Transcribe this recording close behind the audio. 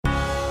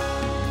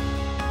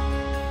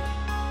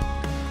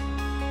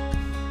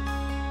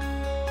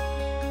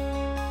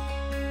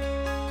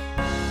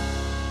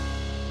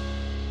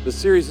The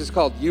series is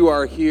called You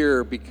Are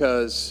Here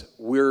because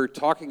we're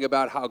talking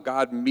about how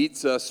God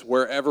meets us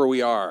wherever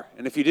we are.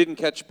 And if you didn't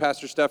catch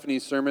Pastor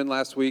Stephanie's sermon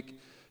last week,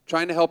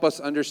 trying to help us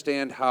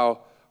understand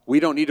how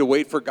we don't need to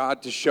wait for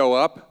God to show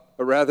up,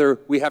 but rather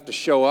we have to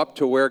show up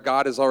to where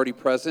God is already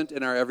present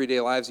in our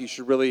everyday lives. You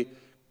should really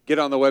get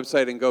on the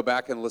website and go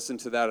back and listen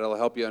to that. It'll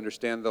help you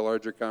understand the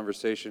larger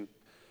conversation.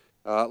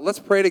 Let's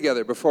pray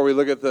together before we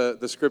look at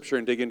the scripture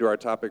and dig into our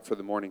topic for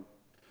the morning.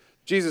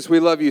 Jesus, we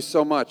love you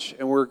so much,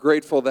 and we're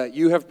grateful that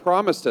you have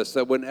promised us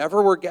that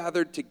whenever we're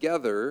gathered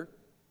together,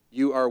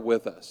 you are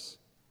with us.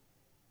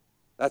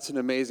 That's an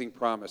amazing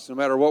promise. No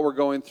matter what we're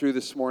going through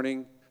this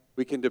morning,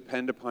 we can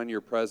depend upon your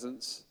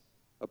presence,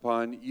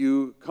 upon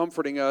you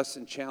comforting us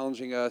and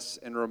challenging us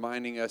and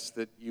reminding us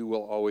that you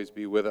will always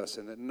be with us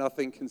and that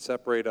nothing can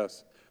separate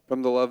us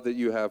from the love that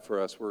you have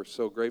for us. We're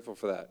so grateful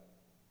for that.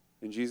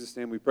 In Jesus'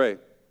 name we pray.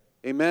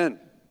 Amen.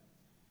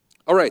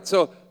 All right,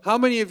 so how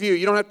many of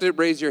you don't have to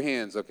raise your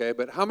hands, okay,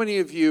 but how many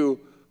of you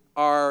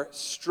are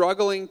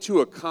struggling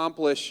to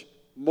accomplish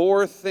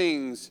more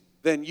things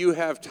than you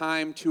have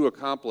time to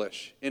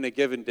accomplish in a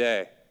given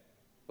day?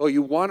 Oh,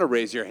 you want to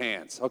raise your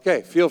hands.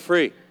 Okay, feel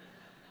free.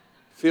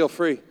 Feel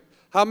free.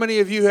 How many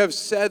of you have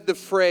said the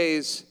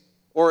phrase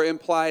or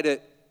implied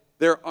it,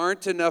 there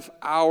aren't enough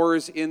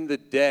hours in the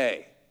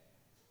day?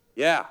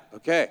 Yeah,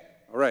 okay,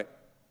 all right.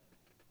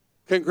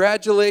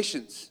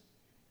 Congratulations.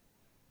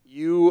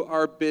 You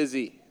are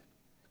busy.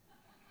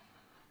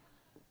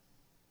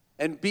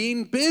 And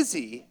being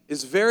busy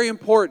is very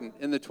important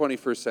in the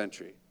 21st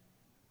century.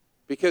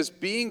 Because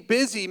being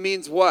busy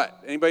means what?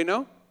 Anybody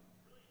know?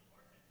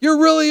 You're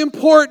really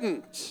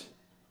important.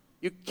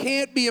 You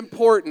can't be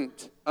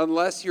important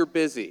unless you're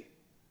busy.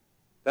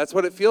 That's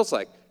what it feels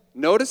like.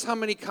 Notice how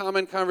many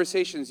common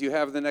conversations you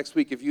have the next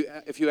week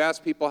if you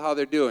ask people how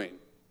they're doing.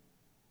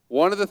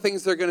 One of the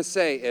things they're going to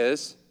say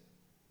is,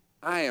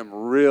 I am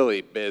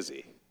really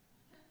busy.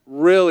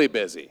 Really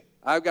busy.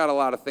 I've got a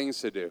lot of things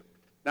to do.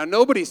 Now,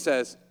 nobody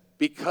says,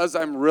 because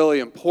I'm really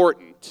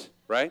important,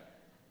 right?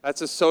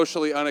 That's a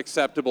socially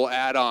unacceptable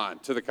add-on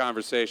to the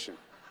conversation.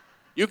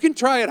 You can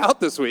try it out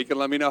this week and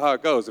let me know how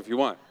it goes if you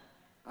want.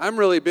 I'm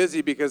really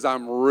busy because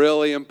I'm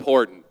really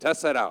important.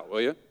 Test that out,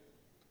 will you?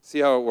 See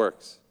how it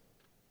works.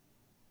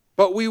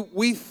 But we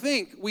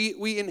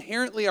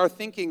inherently are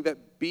thinking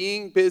that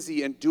being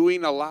busy and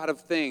doing a lot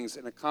of things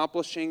and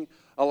accomplishing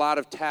a lot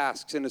of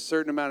tasks in a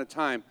certain amount of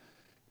time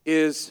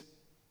is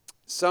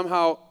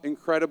somehow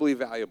incredibly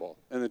valuable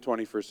in the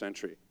 21st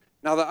century.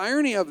 Now, the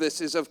irony of this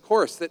is, of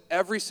course, that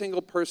every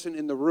single person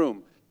in the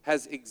room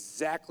has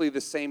exactly the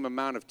same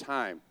amount of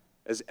time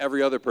as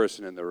every other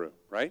person in the room,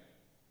 right?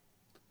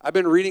 I've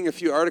been reading a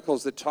few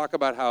articles that talk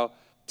about how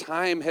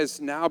time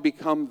has now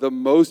become the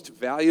most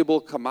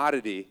valuable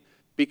commodity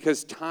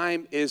because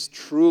time is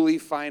truly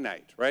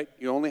finite, right?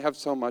 You only have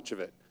so much of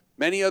it.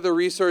 Many other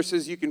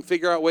resources you can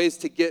figure out ways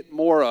to get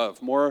more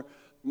of, more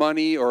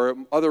money or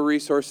other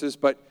resources,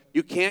 but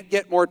you can't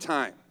get more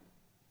time.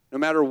 No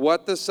matter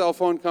what the cell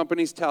phone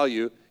companies tell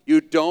you,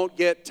 you don't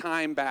get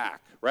time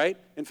back, right?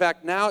 In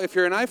fact, now if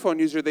you're an iPhone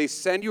user, they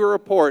send you a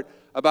report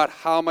about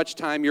how much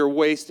time you're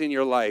wasting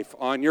your life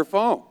on your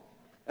phone.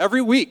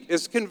 Every week.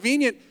 It's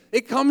convenient.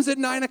 It comes at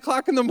 9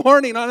 o'clock in the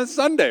morning on a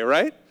Sunday,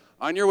 right?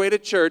 On your way to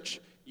church,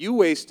 you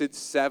wasted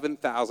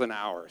 7,000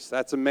 hours.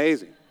 That's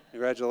amazing.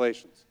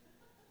 Congratulations.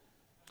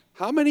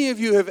 How many of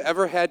you have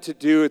ever had to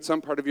do at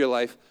some part of your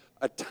life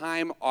a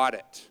time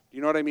audit? Do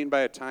you know what I mean by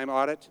a time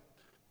audit?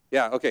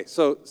 Yeah, okay,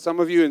 so some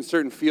of you in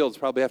certain fields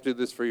probably have to do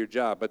this for your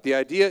job, but the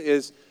idea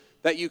is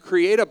that you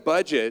create a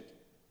budget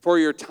for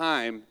your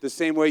time the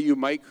same way you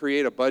might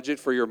create a budget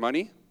for your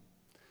money,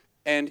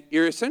 and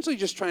you're essentially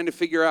just trying to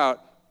figure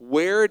out,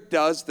 where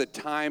does the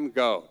time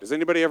go? Does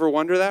anybody ever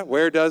wonder that?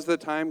 Where does the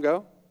time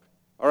go?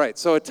 All right,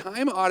 so a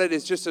time audit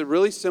is just a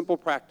really simple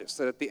practice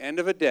that at the end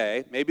of a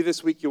day, maybe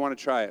this week you want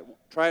to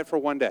try it for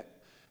one day.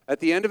 At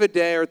the end of a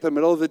day or at the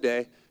middle of the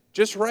day,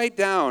 just write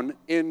down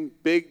in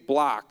big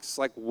blocks,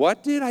 like,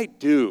 what did I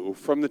do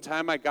from the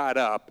time I got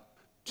up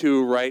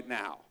to right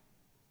now?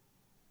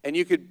 And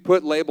you could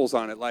put labels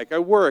on it, like I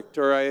worked,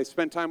 or I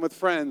spent time with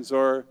friends,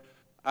 or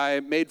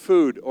I made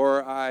food,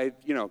 or I,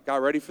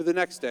 got ready for the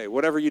next day,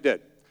 whatever you did.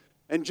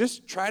 And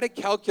just try to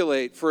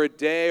calculate for a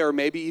day or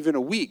maybe even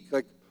a week,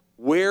 like,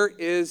 where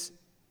is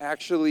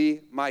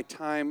actually my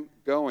time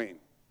going?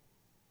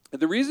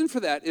 And the reason for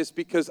that is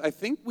because I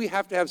think we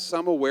have to have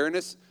some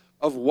awareness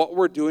of what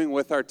we're doing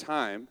with our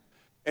time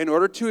in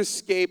order to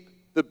escape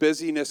the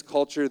busyness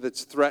culture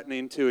that's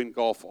threatening to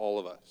engulf all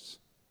of us.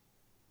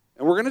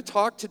 And we're going to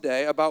talk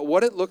today about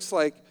what it looks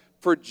like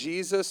for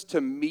Jesus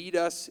to meet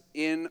us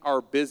in our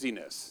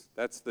busyness.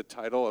 That's the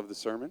title of the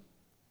sermon.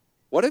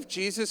 What if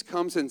Jesus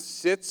comes and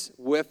sits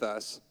with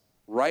us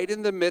right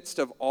in the midst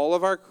of all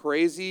of our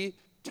crazy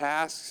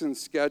tasks and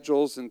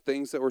schedules and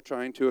things that we're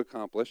trying to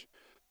accomplish?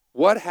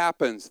 What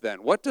happens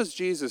then? What does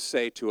Jesus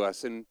say to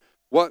us, and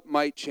what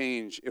might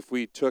change if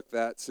we took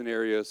that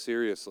scenario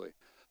seriously?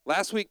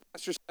 Last week,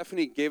 Pastor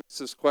Stephanie gave us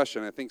this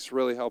question I think is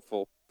really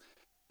helpful.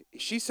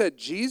 She said,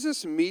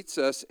 Jesus meets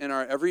us in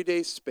our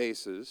everyday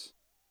spaces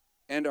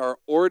and our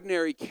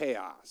ordinary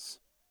chaos.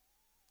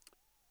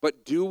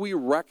 But do we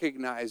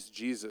recognize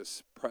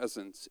Jesus'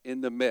 presence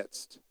in the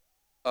midst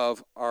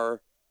of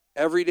our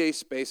everyday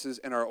spaces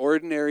and our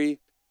ordinary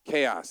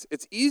chaos?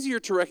 It's easier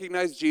to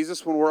recognize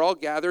Jesus when we're all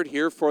gathered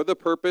here for the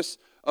purpose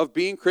of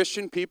being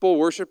Christian people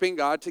worshiping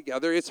God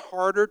together. It's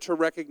harder to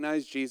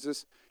recognize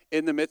Jesus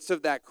in the midst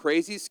of that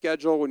crazy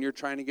schedule when you're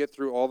trying to get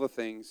through all the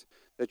things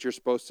that you're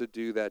supposed to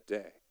do that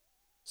day.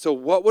 So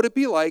what would it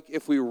be like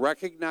if we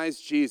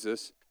recognized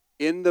Jesus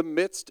in the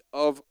midst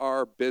of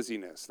our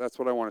busyness? That's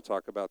what I want to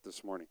talk about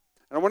this morning.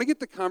 And I want to get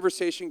the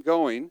conversation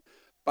going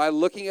by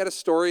looking at a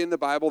story in the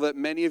Bible that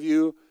many of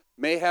you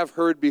may have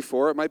heard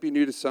before. It might be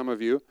new to some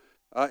of you.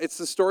 It's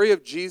the story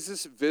of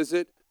Jesus'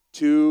 visit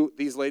to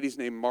these ladies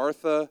named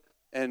Martha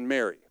and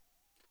Mary.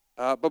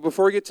 But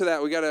before we get to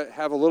that, we got to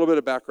have a little bit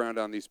of background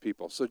on these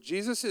people. So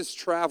Jesus is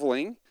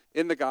traveling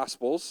in the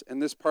Gospels. In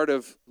this part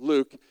of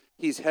Luke,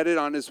 he's headed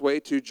on his way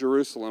to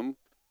Jerusalem.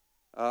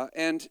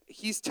 And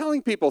he's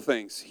telling people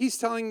things. He's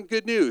telling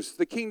good news.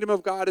 The kingdom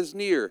of God is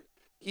near.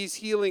 He's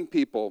healing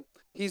people.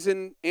 He's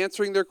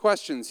answering their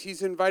questions.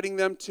 He's inviting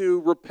them to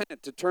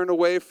repent, to turn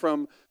away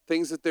from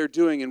things that they're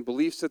doing and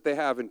beliefs that they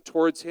have and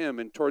towards him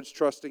and towards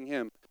trusting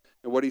him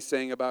and what he's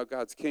saying about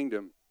God's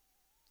kingdom.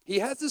 He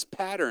has this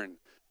pattern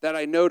that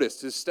I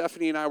noticed as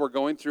Stephanie and I were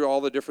going through all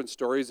the different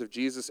stories of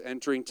Jesus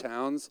entering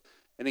towns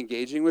and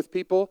engaging with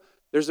people.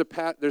 There's a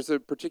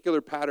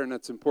particular pattern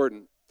that's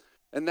important.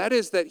 And that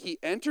is that he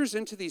enters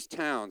into these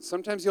towns.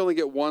 Sometimes you only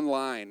get one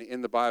line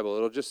in the Bible.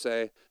 It'll just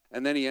say,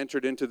 and then he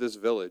entered into this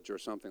village or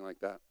something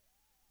like that.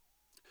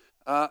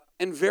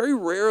 And very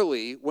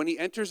rarely, when he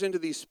enters into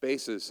these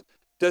spaces,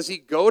 does he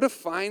go to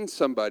find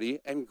somebody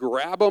and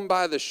grab them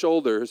by the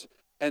shoulders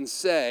and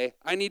say,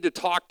 I need to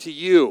talk to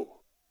you.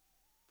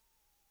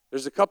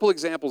 There's a couple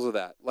examples of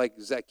that, like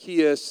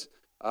Zacchaeus.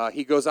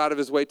 He goes out of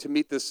his way to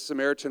meet this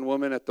Samaritan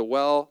woman at the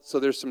well, so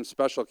there's some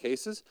special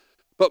cases.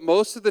 But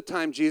most of the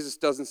time, Jesus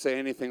doesn't say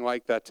anything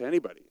like that to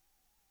anybody.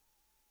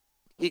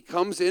 He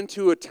comes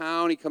into a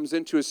town, he comes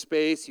into a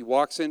space, he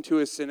walks into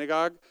a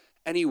synagogue,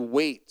 and he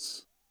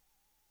waits.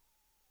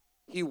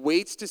 He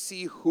waits to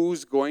see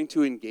who's going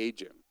to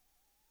engage him.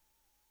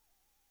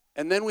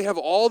 And then we have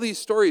all these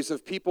stories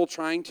of people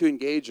trying to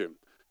engage him.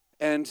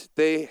 And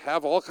they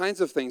have all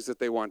kinds of things that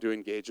they want to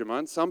engage him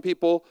on. Some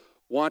people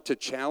want to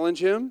challenge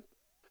him.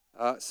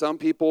 Some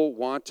people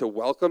want to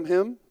welcome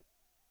him.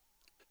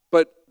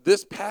 But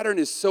this pattern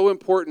is so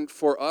important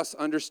for us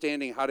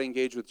understanding how to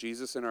engage with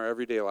Jesus in our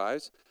everyday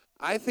lives.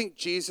 I think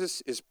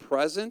Jesus is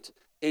present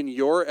in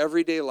your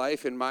everyday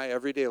life, in my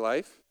everyday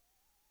life.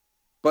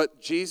 But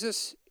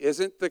Jesus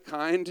isn't the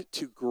kind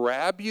to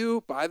grab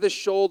you by the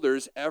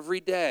shoulders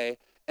every day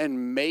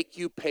and make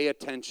you pay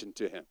attention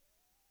to him.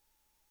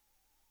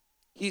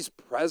 He's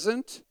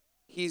present.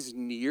 He's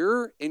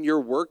near in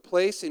your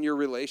workplace, in your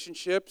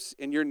relationships,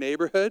 in your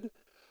neighborhood.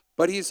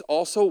 But he's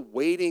also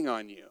waiting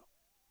on you.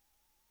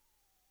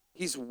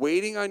 He's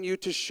waiting on you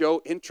to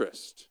show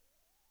interest.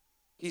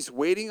 He's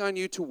waiting on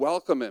you to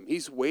welcome him.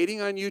 He's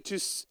waiting on you to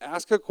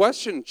ask a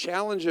question,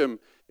 challenge him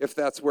if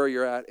that's where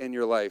you're at in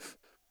your life.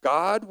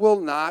 God will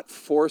not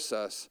force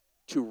us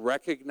to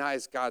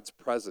recognize God's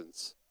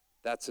presence.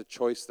 That's a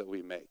choice that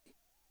we make.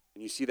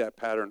 And you see that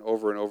pattern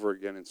over and over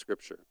again in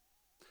Scripture.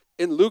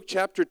 In Luke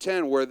chapter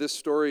 10, where this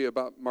story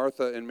about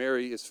Martha and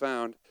Mary is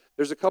found,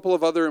 there's a couple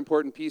of other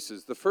important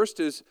pieces. The first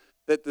is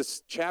that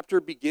this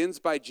chapter begins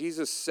by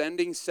Jesus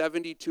sending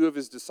 72 of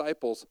his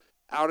disciples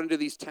out into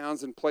these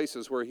towns and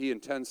places where he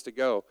intends to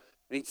go.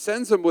 And he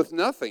sends them with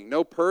nothing,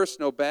 no purse,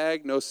 no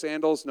bag, no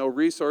sandals, no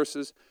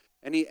resources.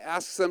 And he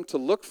asks them to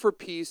look for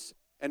peace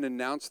and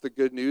announce the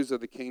good news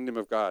of the kingdom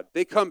of God.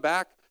 They come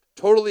back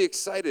totally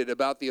excited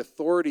about the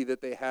authority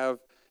that they have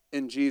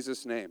in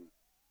Jesus' name.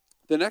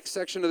 The next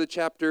section of the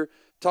chapter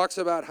talks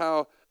about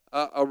how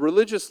a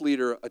religious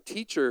leader, a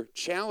teacher,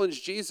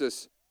 challenged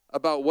Jesus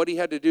about what he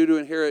had to do to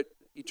inherit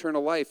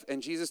eternal life.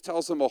 And Jesus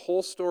tells him a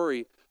whole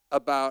story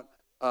about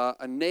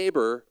a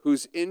neighbor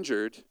who's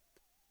injured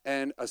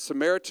and a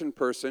Samaritan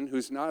person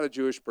who's not a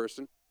Jewish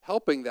person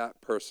helping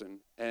that person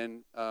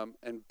and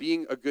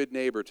being a good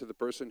neighbor to the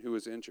person who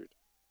was injured.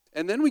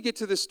 And then we get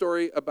to this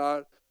story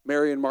about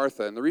Mary and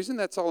Martha. And the reason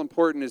that's all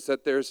important is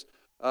that there's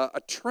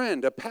a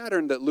trend, a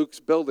pattern that Luke's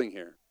building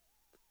here.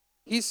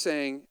 He's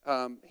saying,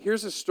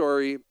 here's a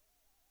story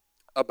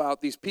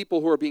about these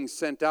people who are being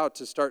sent out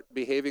to start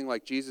behaving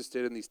like Jesus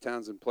did in these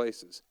towns and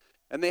places.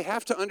 And they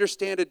have to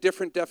understand a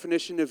different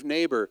definition of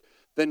neighbor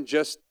than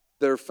just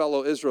their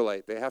fellow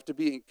Israelite. They have to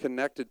be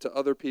connected to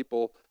other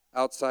people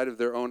outside of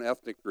their own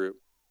ethnic group.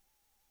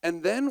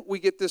 And then we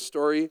get this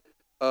story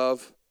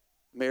of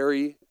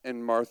Mary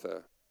and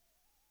Martha.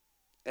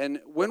 And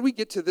when we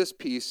get to this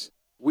piece,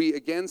 we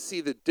again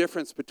see the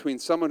difference between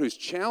someone who's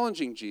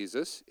challenging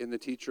Jesus in the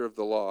teacher of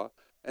the law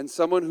and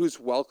someone who's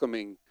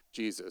welcoming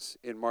Jesus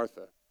in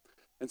Martha.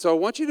 And so I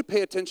want you to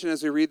pay attention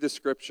as we read the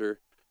scripture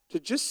to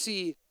just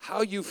see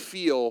how you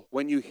feel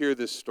when you hear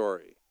this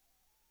story.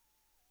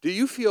 Do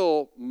you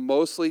feel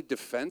mostly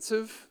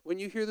defensive when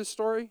you hear the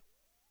story?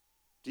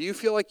 Do you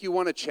feel like you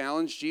want to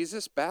challenge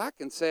Jesus back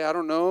and say, I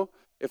don't know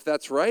if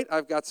that's right.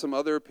 I've got some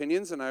other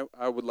opinions and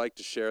I would like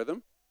to share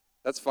them.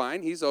 That's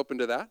fine. He's open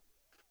to that.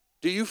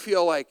 Do you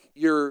feel like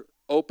you're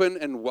open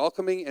and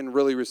welcoming and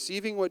really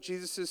receiving what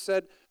Jesus has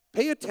said?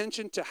 Pay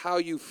attention to how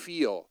you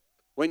feel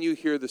when you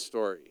hear the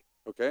story,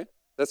 okay?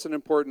 That's an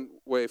important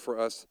way for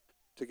us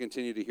to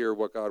continue to hear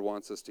what God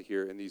wants us to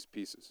hear in these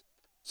pieces.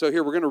 So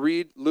here, we're going to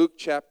read Luke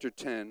chapter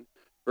 10,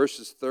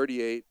 verses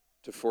 38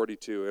 to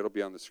 42. It'll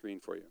be on the screen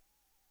for you.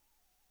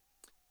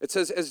 It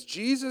says, as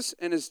Jesus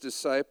and his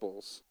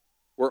disciples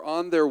were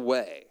on their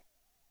way,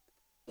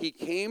 he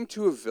came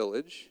to a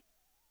village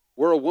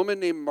where a woman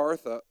named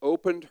Martha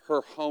opened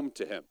her home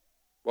to him,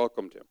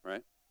 welcomed him,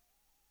 right?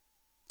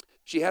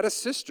 She had a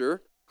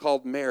sister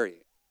called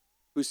Mary,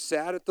 who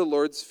sat at the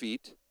Lord's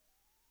feet,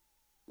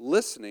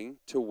 listening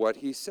to what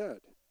he said.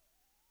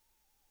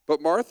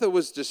 But Martha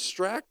was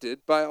distracted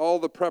by all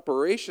the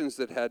preparations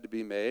that had to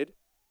be made,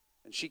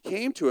 and she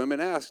came to him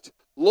and asked,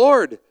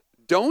 Lord,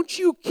 don't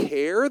you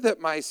care that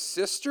my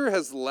sister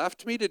has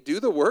left me to do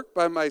the work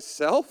by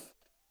myself?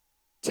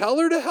 Tell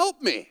her to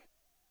help me.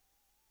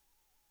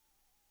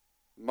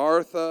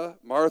 Martha,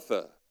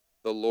 Martha,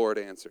 the Lord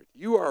answered,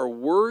 you are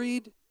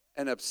worried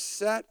and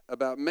upset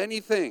about many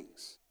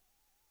things,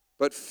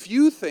 but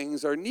few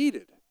things are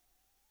needed,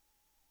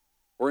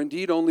 or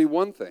indeed only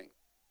one thing.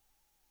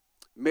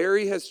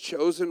 Mary has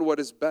chosen what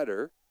is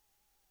better,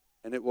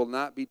 and it will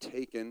not be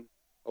taken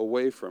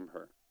away from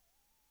her.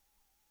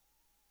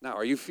 Now,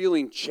 are you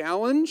feeling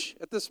challenge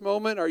at this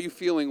moment? Are you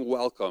feeling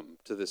welcome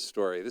to this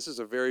story? This is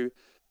a very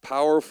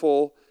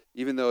powerful,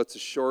 even though it's a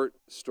short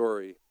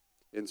story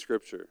in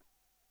Scripture.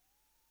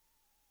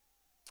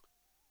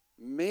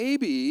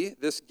 Maybe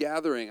this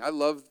gathering, I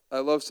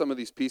love some of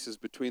these pieces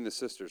between the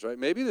sisters, right?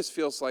 Maybe this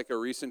feels like a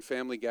recent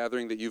family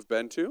gathering that you've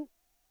been to.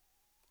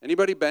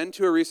 Anybody been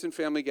to a recent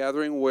family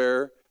gathering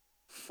where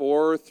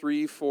 4,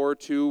 3, 4,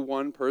 2,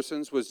 1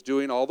 persons was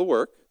doing all the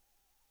work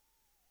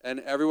and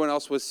everyone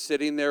else was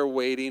sitting there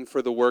waiting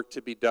for the work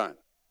to be done?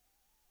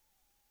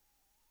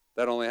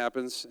 That only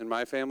happens in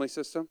my family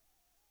system.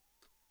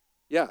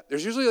 Yeah,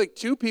 there's usually like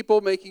 2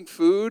 people making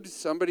food,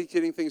 somebody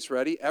getting things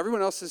ready.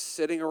 Everyone else is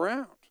sitting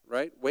around,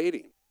 right,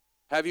 waiting.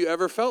 Have you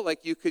ever felt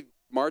like you could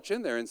march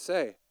in there and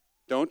say,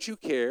 don't you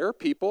care,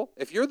 people?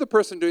 If you're the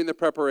person doing the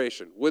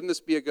preparation, wouldn't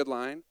this be a good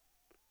line?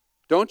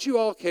 Don't you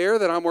all care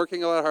that I'm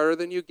working a lot harder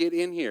than you? Get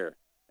in here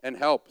and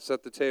help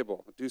set the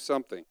table, do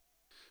something.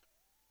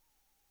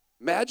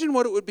 Imagine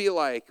what it would be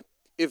like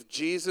if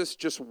Jesus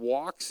just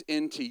walks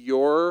into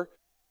your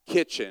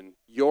kitchen,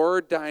 your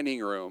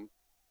dining room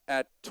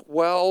at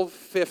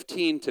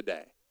 12:15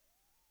 today.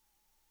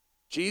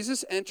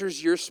 Jesus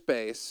enters your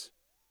space.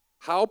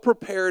 How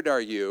prepared are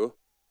you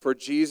for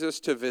Jesus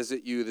to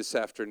visit you this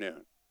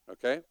afternoon?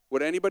 Okay?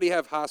 Would anybody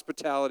have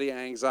hospitality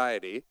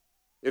anxiety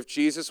if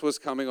Jesus was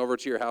coming over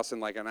to your house in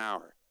like an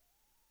hour?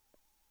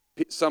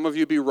 Some of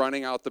you be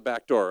running out the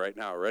back door right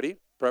now. Ready?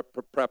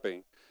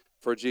 Prepping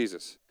for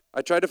Jesus.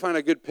 I tried to find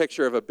a good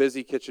picture of a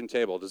busy kitchen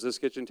table. Does this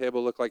kitchen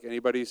table look like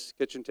anybody's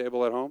kitchen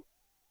table at home?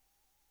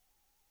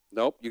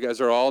 Nope. You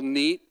guys are all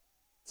neat.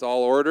 It's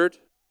all ordered.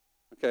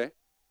 Okay.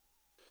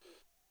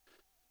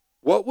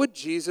 What would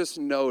Jesus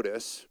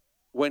notice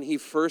when he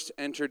first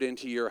entered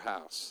into your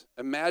house?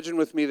 Imagine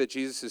with me that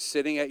Jesus is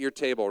sitting at your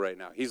table right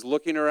now. He's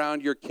looking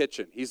around your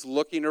kitchen. He's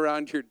looking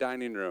around your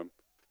dining room.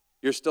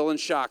 You're still in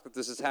shock that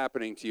this is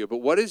happening to you. But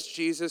what is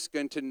Jesus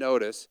going to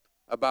notice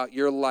about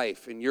your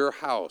life in your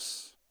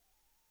house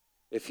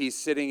if he's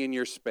sitting in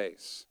your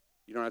space?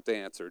 You don't have to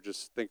answer.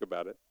 Just think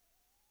about it.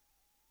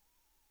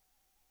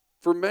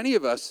 For many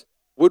of us,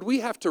 would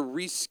we have to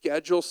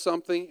reschedule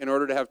something in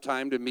order to have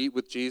time to meet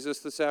with Jesus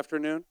this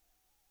afternoon?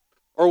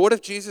 Or what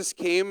if Jesus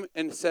came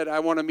and said, I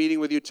want a meeting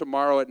with you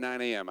tomorrow at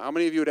 9 a.m.? How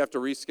many of you would have to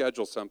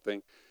reschedule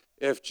something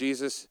if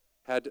Jesus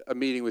had a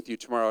meeting with you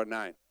tomorrow at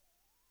 9?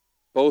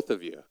 Both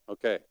of you.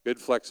 Okay, good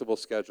flexible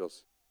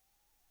schedules.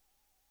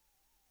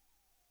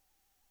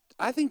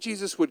 I think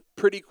Jesus would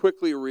pretty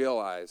quickly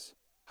realize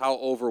how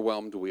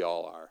overwhelmed we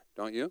all are,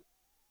 don't you?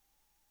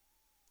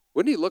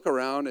 Wouldn't he look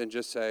around and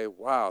just say,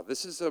 wow,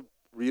 this is a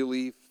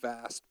really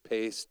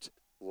fast-paced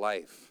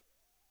life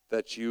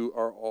that you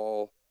are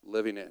all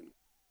living in?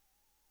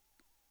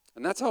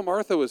 And that's how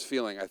Martha was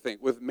feeling, I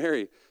think, with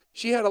Mary.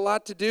 She had a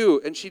lot to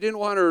do, and she didn't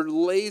want her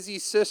lazy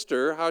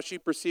sister, how she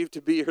perceived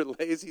to be her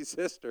lazy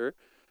sister,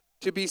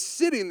 to be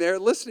sitting there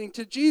listening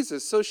to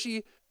Jesus. So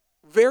she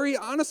very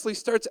honestly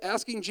starts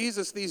asking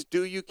Jesus these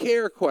do you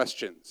care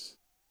questions.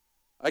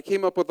 I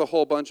came up with a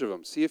whole bunch of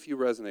them. See if you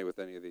resonate with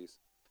any of these.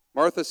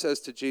 Martha says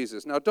to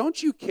Jesus, now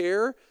don't you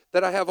care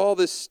that I have all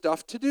this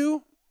stuff to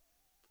do?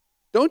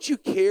 Don't you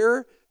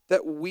care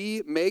that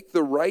we make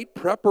the right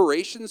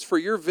preparations for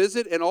your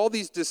visit and all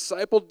these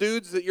disciple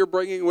dudes that you're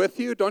bringing with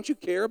you? Don't you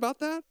care about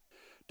that?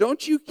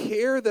 Don't you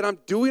care that I'm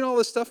doing all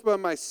this stuff by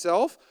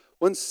myself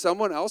when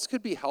someone else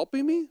could be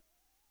helping me?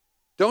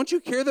 Don't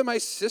you care that my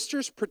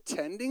sister's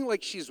pretending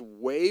like she's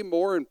way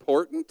more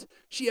important?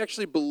 She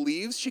actually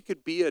believes she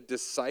could be a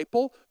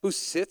disciple who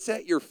sits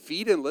at your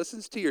feet and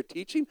listens to your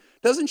teaching?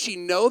 Doesn't she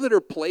know that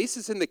her place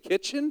is in the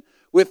kitchen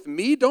with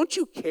me? Don't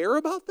you care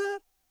about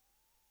that?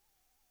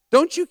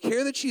 Don't you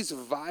care that she's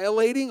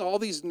violating all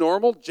these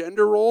normal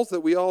gender roles that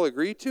we all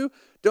agree to?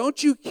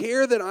 Don't you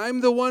care that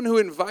I'm the one who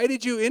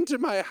invited you into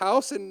my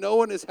house and no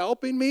one is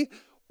helping me?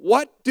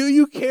 What do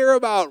you care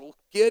about?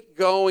 Get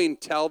going.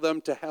 Tell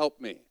them to help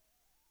me.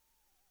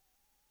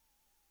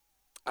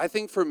 I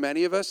think for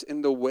many of us,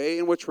 in the way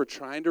in which we're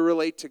trying to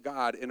relate to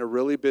God in a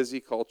really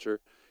busy culture,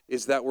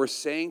 is that we're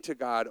saying to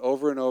God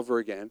over and over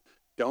again,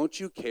 don't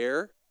you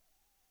care?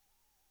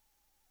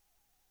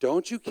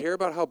 Don't you care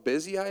about how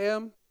busy I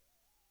am?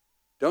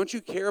 Don't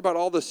you care about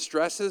all the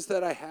stresses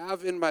that I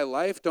have in my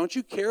life? Don't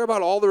you care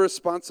about all the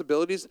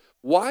responsibilities?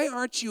 Why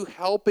aren't you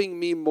helping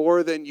me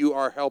more than you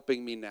are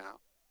helping me now?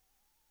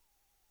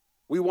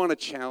 We want to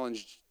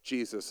challenge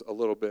Jesus a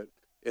little bit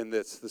in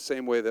this, the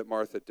same way that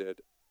Martha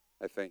did,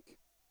 I think.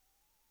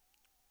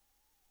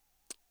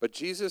 But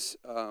Jesus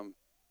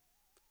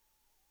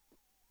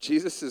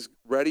is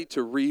ready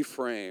to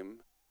reframe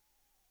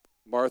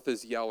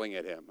Martha's yelling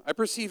at him. I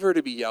perceive her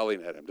to be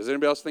yelling at him. Does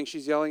anybody else think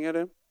she's yelling at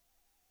him?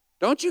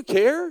 Don't you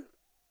care?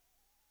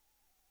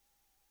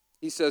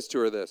 He says to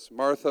her this,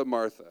 Martha,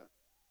 Martha,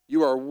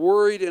 you are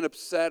worried and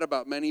upset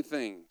about many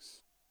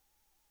things,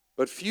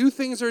 but few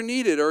things are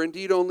needed, or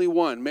indeed only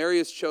one. Mary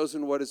has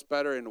chosen what is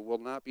better and will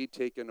not be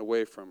taken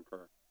away from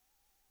her.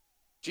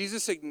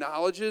 Jesus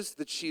acknowledges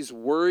that she's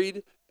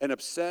worried and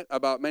upset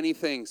about many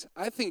things.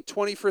 I think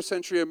 21st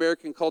century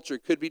American culture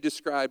could be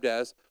described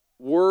as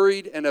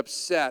worried and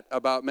upset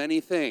about many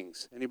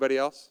things. Anybody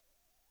else?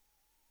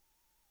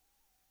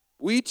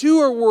 We too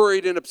are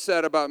worried and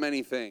upset about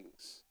many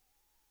things.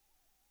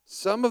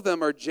 Some of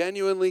them are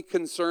genuinely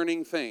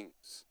concerning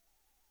things.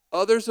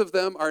 Others of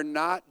them are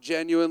not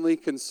genuinely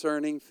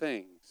concerning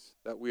things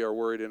that we are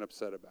worried and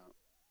upset about.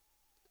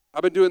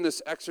 I've been doing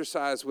this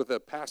exercise with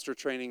a pastor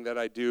training that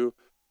I do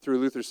through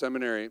Luther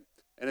Seminary,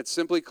 and it's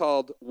simply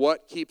called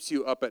What Keeps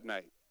You Up at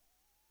Night?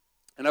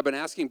 And I've been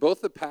asking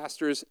both the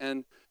pastors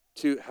and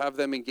to have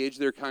them engage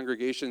their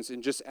congregations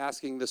in just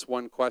asking this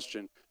one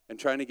question and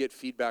trying to get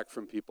feedback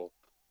from people.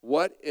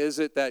 What is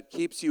it that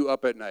keeps you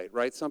up at night,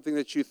 right? Something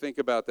that you think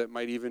about that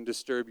might even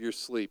disturb your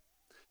sleep.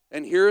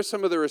 And here are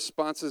some of the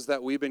responses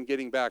that we've been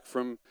getting back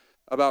from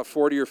about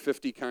 40 or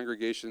 50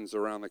 congregations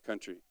around the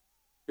country.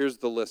 Here's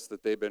the list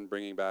that they've been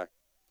bringing back.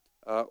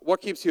 What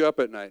keeps you up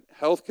at night?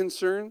 Health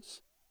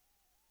concerns,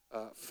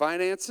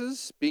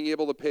 finances, being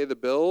able to pay the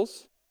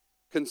bills,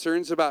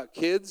 concerns about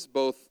kids,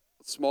 both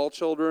small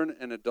children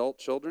and adult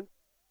children,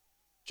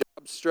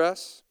 job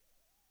stress,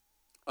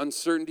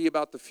 uncertainty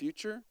about the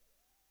future,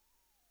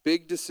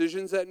 big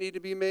decisions that need to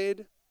be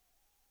made,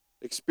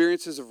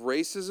 experiences of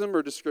racism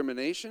or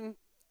discrimination,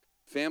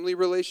 family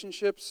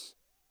relationships,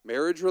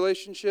 marriage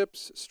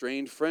relationships,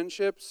 strained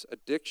friendships,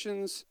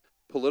 addictions,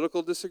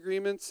 political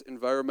disagreements,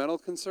 environmental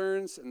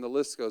concerns, and the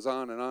list goes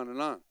on and on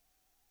and on.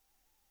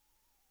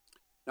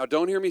 Now,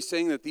 don't hear me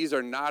saying that these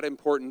are not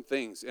important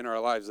things in our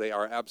lives. They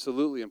are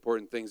absolutely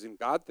important things, and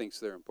God thinks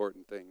they're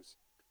important things.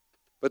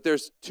 But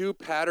there's two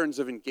patterns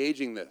of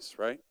engaging this,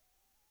 right?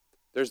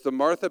 There's the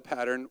Martha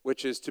pattern,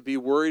 which is to be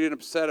worried and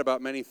upset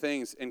about many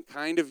things and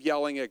kind of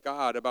yelling at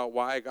God about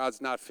why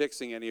God's not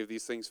fixing any of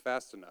these things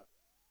fast enough.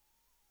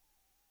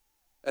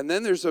 And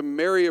then there's a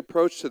Mary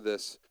approach to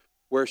this,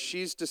 where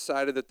she's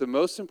decided that the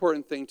most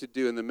important thing to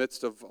do in the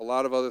midst of a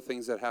lot of other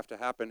things that have to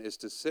happen is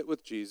to sit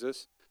with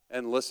Jesus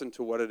and listen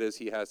to what it is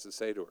he has to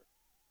say to her.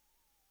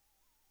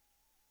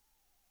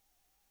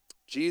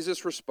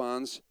 Jesus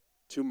responds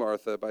to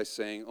Martha by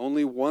saying,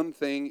 only one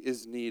thing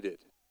is needed.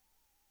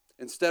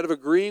 Instead of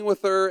agreeing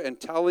with her and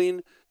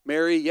telling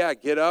Mary, yeah,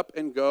 get up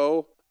and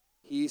go,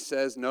 he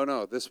says,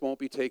 no, this won't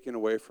be taken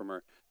away from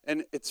her.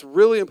 And it's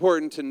really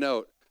important to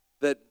note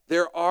that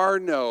there are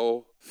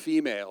no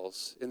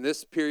females in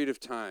this period of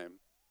time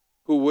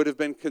who would have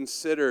been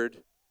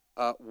considered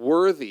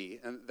worthy,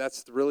 and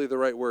that's really the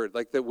right word,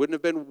 like that wouldn't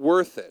have been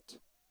worth it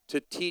to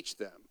teach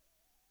them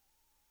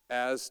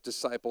as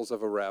disciples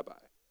of a rabbi.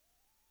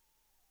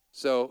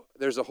 So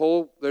there's a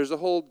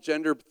whole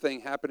gender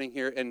thing happening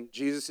here, and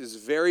Jesus is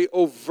very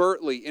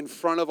overtly in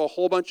front of a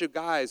whole bunch of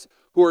guys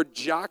who are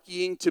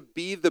jockeying to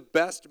be the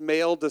best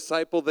male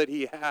disciple that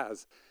he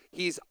has.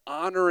 He's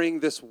honoring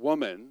this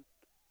woman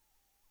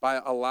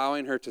by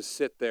allowing her to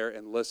sit there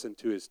and listen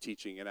to his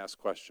teaching and ask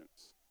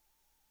questions.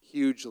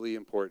 Hugely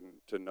important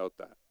to note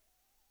that.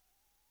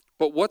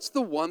 But what's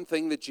the one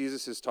thing that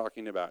Jesus is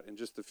talking about? In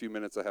just the few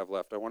minutes I have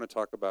left, I want to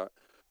talk about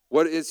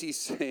what is he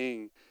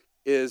saying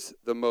is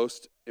the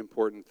most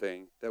important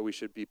thing that we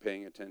should be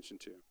paying attention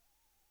to.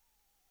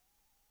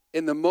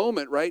 In the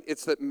moment, right,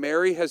 it's that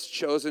Mary has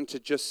chosen to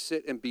just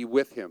sit and be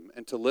with him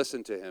and to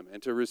listen to him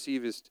and to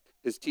receive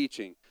his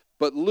teaching.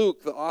 But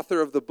Luke, the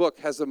author of the book,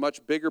 has a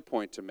much bigger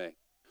point to make.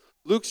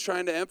 Luke's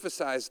trying to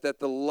emphasize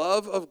that the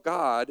love of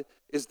God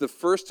is the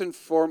first and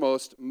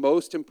foremost,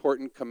 most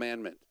important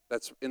commandment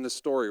that's in the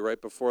story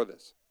right before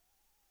this.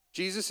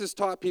 Jesus has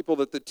taught people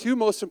that the two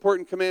most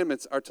important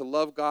commandments are to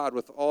love God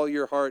with all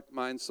your heart,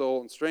 mind,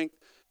 soul, and strength,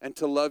 and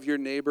to love your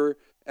neighbor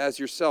as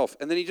yourself.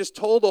 And then he just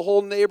told a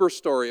whole neighbor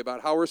story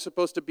about how we're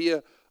supposed to be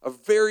a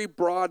very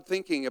broad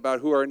thinking about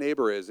who our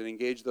neighbor is and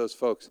engage those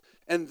folks.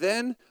 And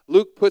then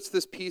Luke puts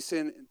this piece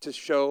in to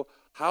show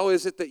how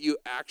is it that you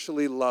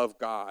actually love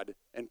God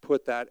and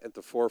put that at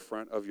the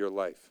forefront of your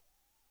life.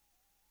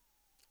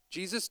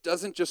 Jesus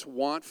doesn't just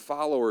want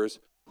followers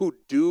who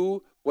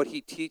do what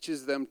he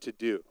teaches them to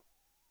do.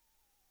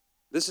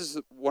 This is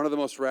one of the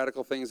most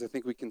radical things I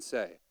think we can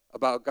say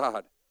about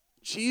God.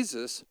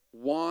 Jesus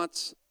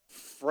wants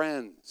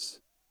friends.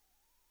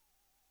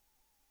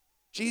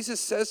 Jesus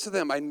says to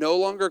them, I no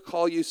longer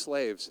call you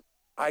slaves.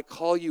 I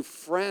call you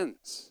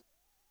friends,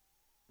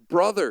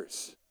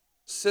 brothers,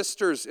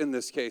 sisters in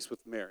this case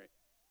with Mary.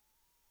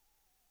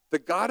 The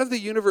God of the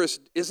universe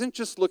isn't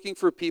just looking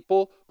for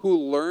people who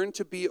learn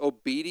to be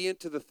obedient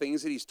to the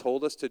things that he's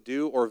told us to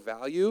do or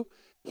value.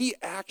 He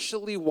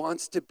actually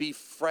wants to be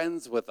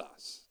friends with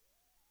us.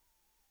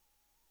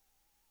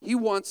 He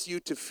wants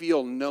you to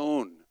feel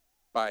known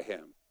by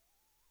him.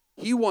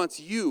 He wants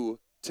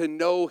you to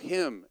know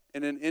him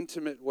in an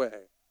intimate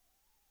way.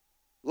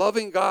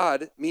 Loving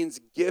God means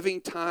giving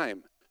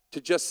time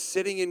to just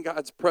sitting in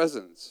God's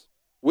presence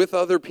with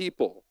other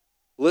people,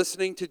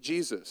 listening to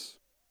Jesus,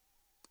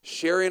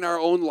 sharing our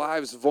own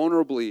lives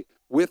vulnerably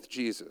with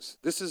Jesus.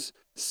 This is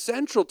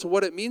central to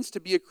what it means to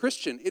be a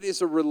Christian. It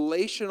is a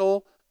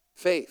relational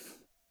faith.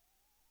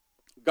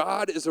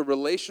 God is a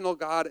relational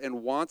God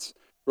and wants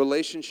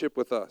relationship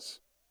with us.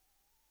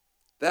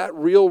 That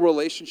real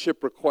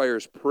relationship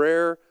requires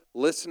prayer,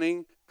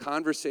 listening,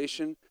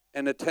 conversation,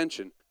 and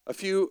attention.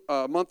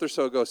 A month or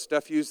so ago,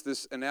 Steph used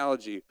this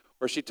analogy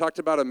where she talked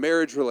about a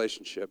marriage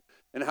relationship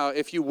and how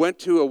if you went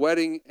to a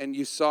wedding and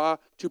you saw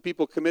two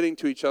people committing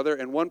to each other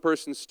and one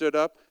person stood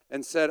up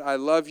and said, I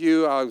love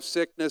you, I have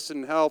sickness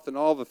and health and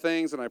all the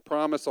things, and I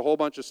promise a whole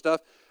bunch of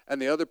stuff,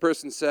 and the other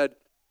person said,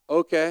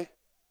 okay,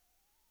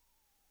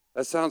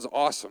 that sounds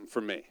awesome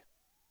for me.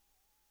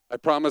 I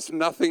promise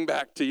nothing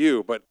back to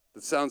you, but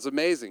it sounds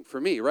amazing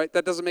for me, right?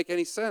 That doesn't make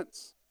any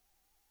sense.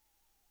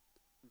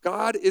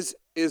 God is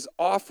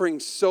offering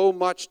so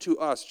much to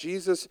us.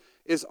 Jesus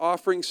is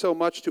offering so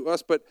much to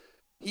us, but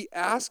he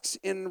asks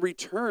in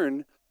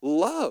return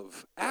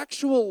love,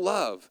 actual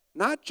love,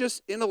 not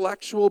just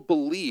intellectual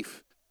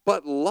belief,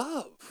 but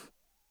love,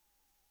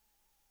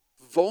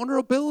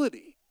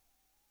 vulnerability,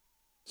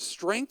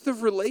 strength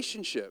of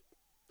relationship,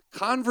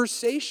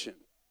 conversation,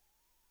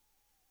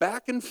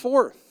 back and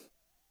forth.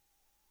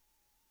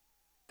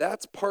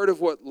 That's part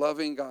of what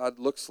loving God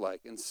looks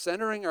like. And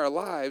centering our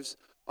lives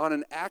on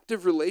an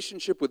active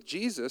relationship with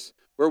Jesus,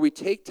 where we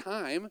take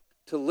time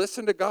to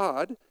listen to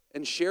God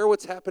and share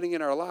what's happening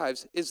in our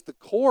lives, is the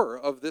core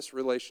of this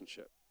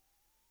relationship.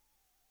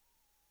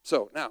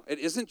 So now, it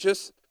isn't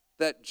just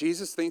that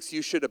Jesus thinks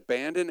you should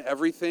abandon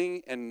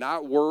everything and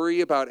not worry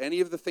about any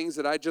of the things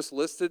that I just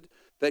listed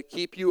that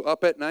keep you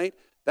up at night.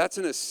 That's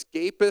an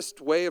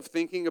escapist way of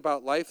thinking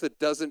about life that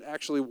doesn't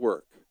actually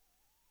work.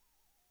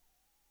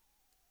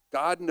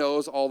 God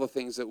knows all the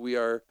things that we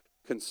are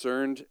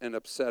concerned and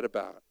upset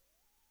about.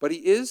 But he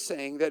is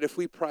saying that if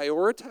we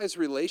prioritize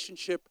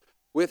relationship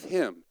with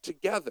him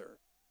together,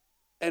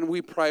 and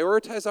we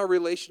prioritize our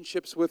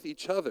relationships with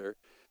each other,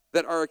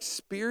 that our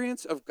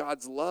experience of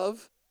God's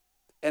love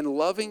and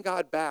loving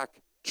God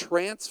back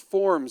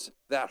transforms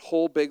that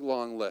whole big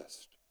long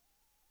list.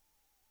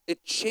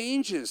 It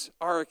changes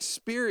our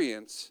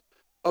experience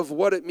of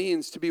what it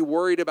means to be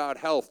worried about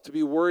health, to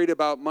be worried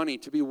about money,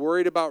 to be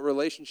worried about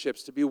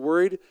relationships, to be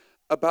worried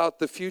about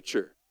the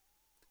future.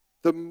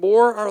 The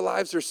more our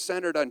lives are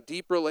centered on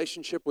deep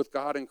relationship with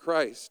God and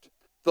Christ,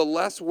 the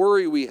less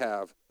worry we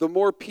have, the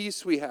more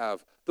peace we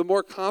have, the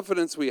more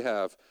confidence we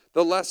have,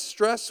 the less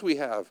stress we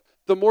have,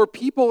 the more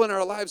people in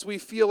our lives we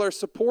feel are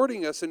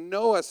supporting us and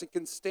know us and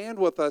can stand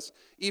with us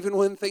even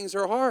when things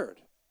are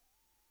hard.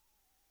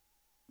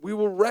 We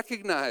will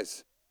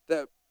recognize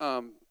that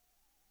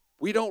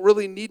we don't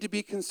really need to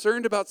be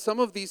concerned about some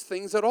of these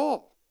things at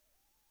all.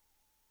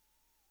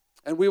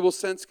 And we will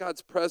sense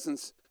God's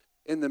presence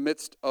in the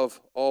midst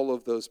of all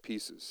of those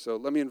pieces. So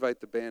let me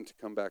invite the band to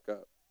come back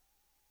up.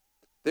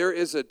 There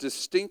is a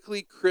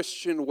distinctly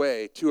Christian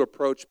way to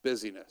approach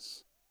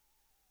busyness.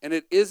 And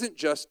it isn't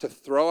just to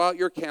throw out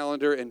your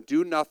calendar and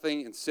do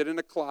nothing and sit in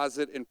a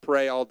closet and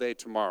pray all day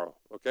tomorrow,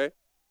 okay?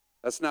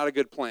 That's not a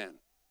good plan.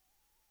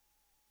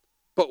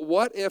 But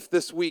what if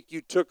this week you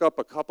took up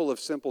a couple of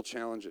simple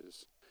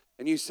challenges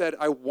and you said,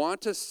 I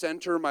want to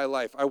center my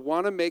life. I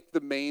want to make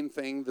the main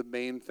thing the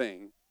main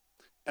thing.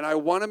 And I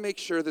want to make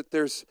sure that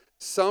there's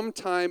some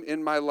time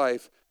in my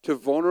life to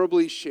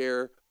vulnerably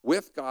share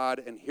with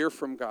God and hear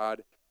from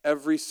God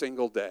every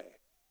single day,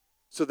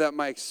 so that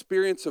my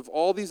experience of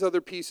all these other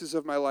pieces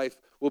of my life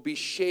will be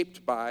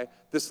shaped by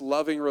this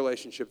loving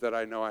relationship that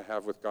I know I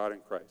have with God in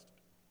Christ.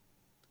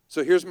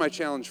 So here's my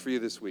challenge for you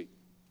this week.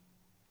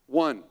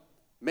 1,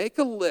 make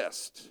a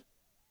list.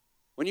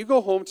 When you go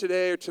home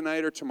today or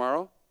tonight or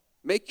tomorrow,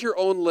 make your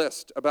own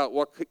list about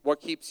what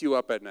keeps you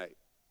up at night,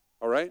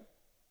 all right?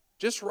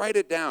 Just write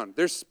it down.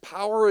 There's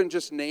power in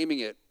just naming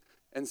it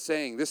and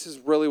saying, this is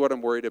really what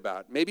I'm worried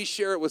about. Maybe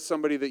share it with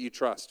somebody that you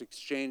trust.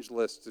 Exchange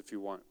lists if you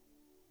want.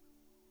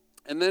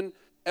 And then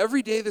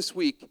every day this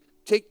week,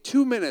 take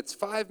 2 minutes,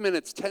 5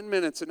 minutes, 10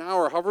 minutes, an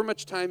hour, however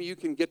much time you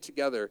can get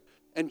together,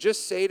 and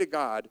just say to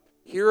God,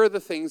 here are the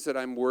things that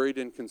I'm worried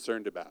and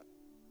concerned about.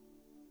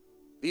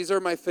 These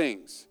are my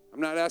things. I'm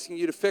not asking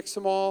you to fix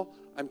them all.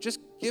 I'm just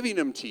giving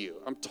them to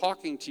you. I'm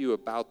talking to you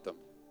about them.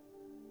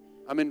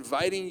 I'm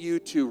inviting you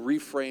to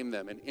reframe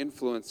them and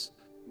influence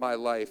my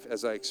life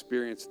as I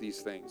experience these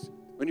things.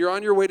 When you're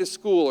on your way to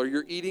school or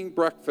you're eating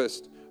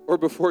breakfast or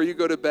before you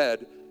go to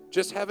bed,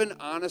 just have an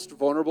honest,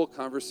 vulnerable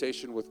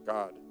conversation with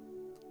God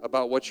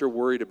about what you're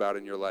worried about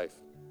in your life.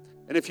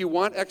 And if you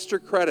want extra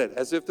credit,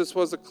 as if this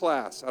was a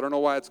class, I don't know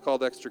why it's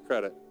called extra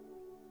credit,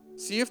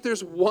 see if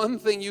there's one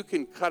thing you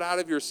can cut out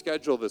of your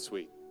schedule this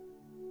week.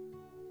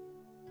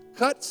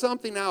 Cut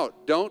something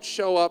out. Don't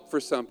show up for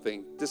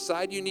something.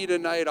 Decide you need a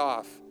night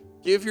off.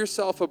 Give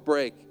yourself a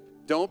break.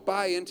 Don't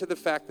buy into the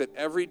fact that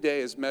every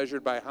day is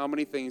measured by how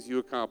many things you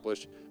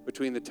accomplish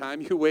between the time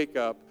you wake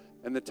up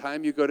and the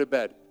time you go to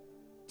bed.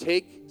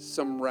 Take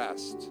some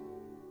rest.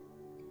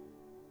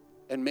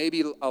 And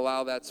maybe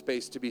allow that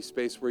space to be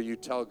space where you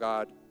tell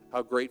God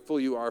how grateful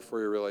you are for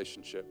your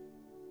relationship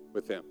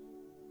with Him.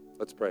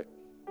 Let's pray.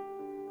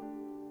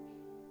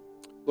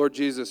 Lord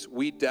Jesus,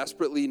 we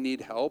desperately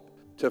need help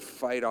to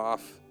fight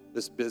off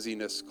this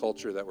busyness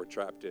culture that we're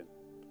trapped in.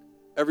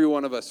 Every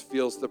one of us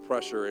feels the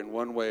pressure in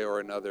one way or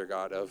another,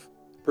 God, of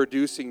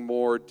producing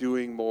more,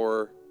 doing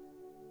more.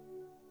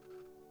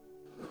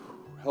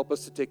 Help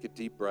us to take a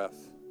deep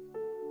breath.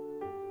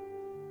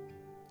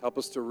 Help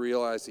us to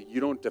realize that you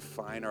don't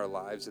define our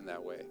lives in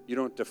that way. You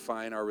don't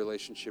define our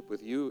relationship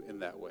with you in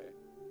that way.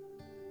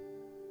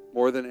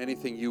 More than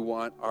anything, you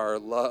want our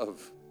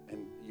love,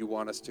 and you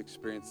want us to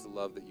experience the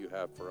love that you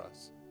have for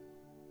us.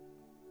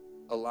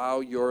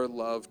 Allow your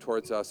love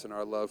towards us and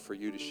our love for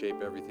you to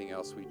shape everything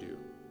else we do.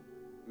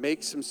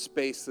 Make some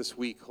space this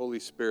week, Holy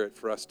Spirit,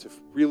 for us to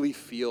really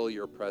feel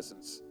your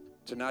presence,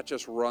 to not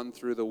just run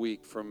through the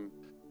week from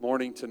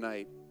morning to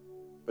night,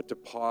 but to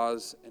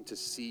pause and to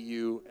see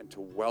you and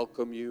to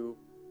welcome you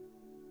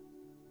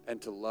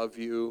and to love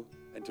you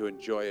and to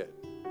enjoy it.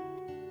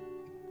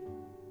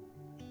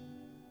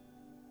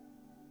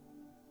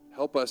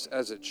 Help us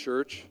as a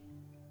church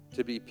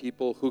to be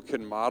people who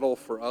can model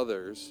for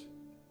others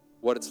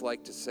what it's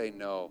like to say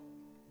no,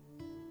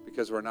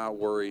 because we're not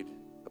worried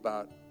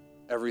about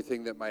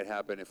everything that might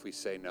happen if we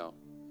say no.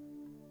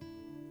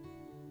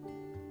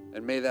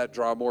 And may that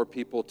draw more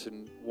people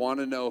to want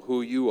to know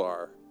who you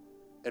are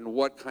and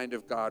what kind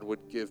of God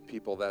would give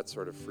people that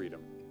sort of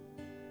freedom.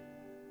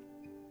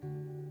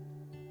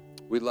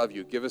 We love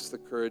you. Give us the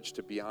courage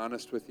to be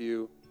honest with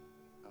you,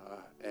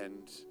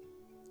 and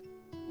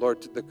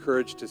Lord, the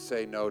courage to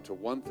say no to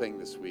one thing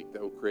this week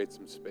that will create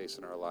some space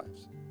in our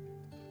lives.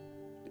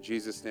 In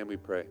Jesus' name we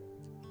pray.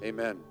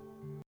 Amen.